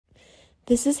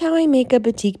This is how I make a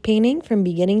batik painting from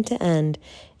beginning to end.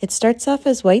 It starts off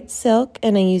as white silk,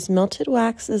 and I use melted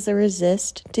wax as a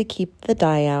resist to keep the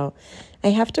dye out. I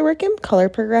have to work in color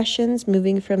progressions,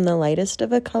 moving from the lightest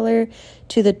of a color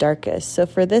to the darkest. So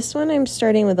for this one, I'm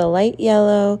starting with a light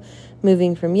yellow,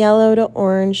 moving from yellow to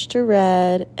orange to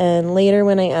red, and later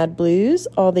when I add blues,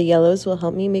 all the yellows will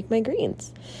help me make my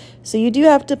greens. So you do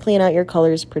have to plan out your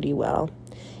colors pretty well.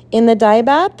 In the dye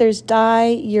bath, there's dye,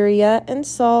 urea, and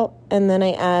salt, and then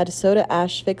I add soda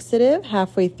ash fixative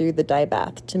halfway through the dye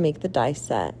bath to make the dye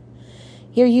set.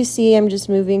 Here you see I'm just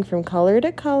moving from color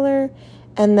to color,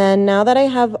 and then now that I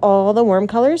have all the warm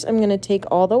colors, I'm going to take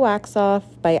all the wax off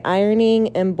by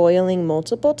ironing and boiling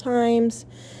multiple times.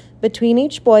 Between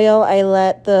each boil, I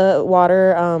let the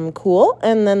water cool,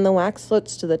 and then the wax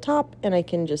floats to the top, and I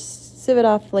can just sieve it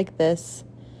off like this.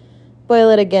 Boil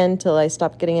it again till I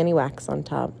stop getting any wax on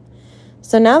top.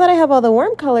 So now that I have all the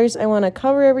warm colors, I want to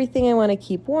cover everything I want to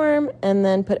keep warm and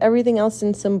then put everything else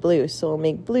in some blue. So we'll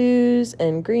make blues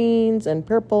and greens and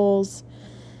purples.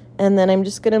 And then I'm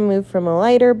just going to move from a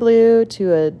lighter blue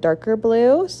to a darker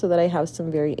blue so that I have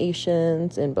some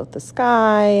variations in both the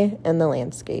sky and the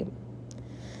landscape.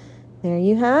 There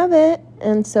you have it.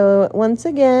 And so once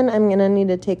again, I'm going to need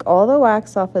to take all the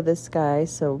wax off of this guy.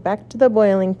 So back to the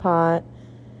boiling pot.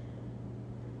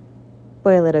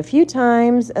 Boil it a few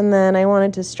times, and then I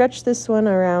wanted to stretch this one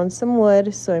around some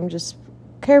wood, so I'm just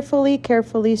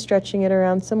carefully stretching it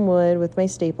around some wood with my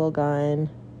staple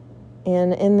gun.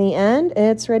 And in the end,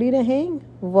 it's ready to hang.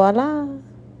 Voila!